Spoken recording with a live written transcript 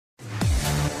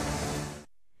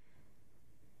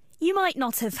might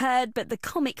not have heard, but the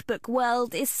comic book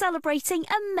world is celebrating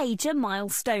a major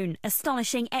milestone.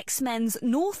 Astonishing X-Men's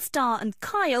North Star and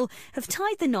Kyle have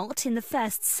tied the knot in the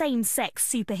first same-sex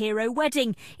superhero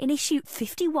wedding in issue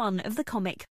 51 of the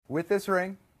comic. With this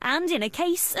ring. And in a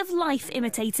case of life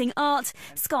imitating art,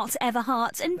 Scott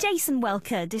Everhart and Jason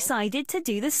Welker decided to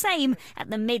do the same at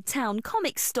the Midtown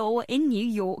Comics store in New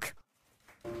York.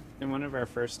 And one of our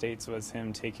first dates was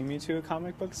him taking me to a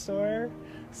comic book store,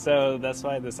 so that's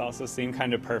why this also seemed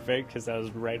kind of perfect, because that was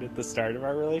right at the start of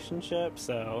our relationship,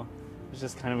 so it was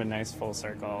just kind of a nice full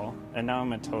circle. And now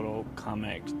I'm a total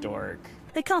comic dork.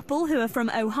 The couple, who are from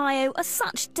Ohio, are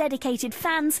such dedicated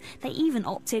fans, they even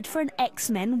opted for an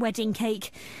X-Men wedding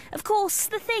cake. Of course,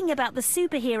 the thing about the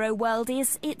superhero world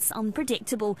is it's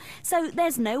unpredictable, so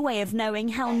there's no way of knowing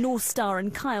how North Star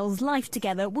and Kyle's life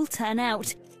together will turn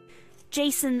out.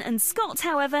 Jason and Scott,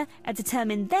 however, are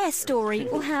determined their story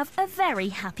will have a very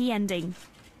happy ending.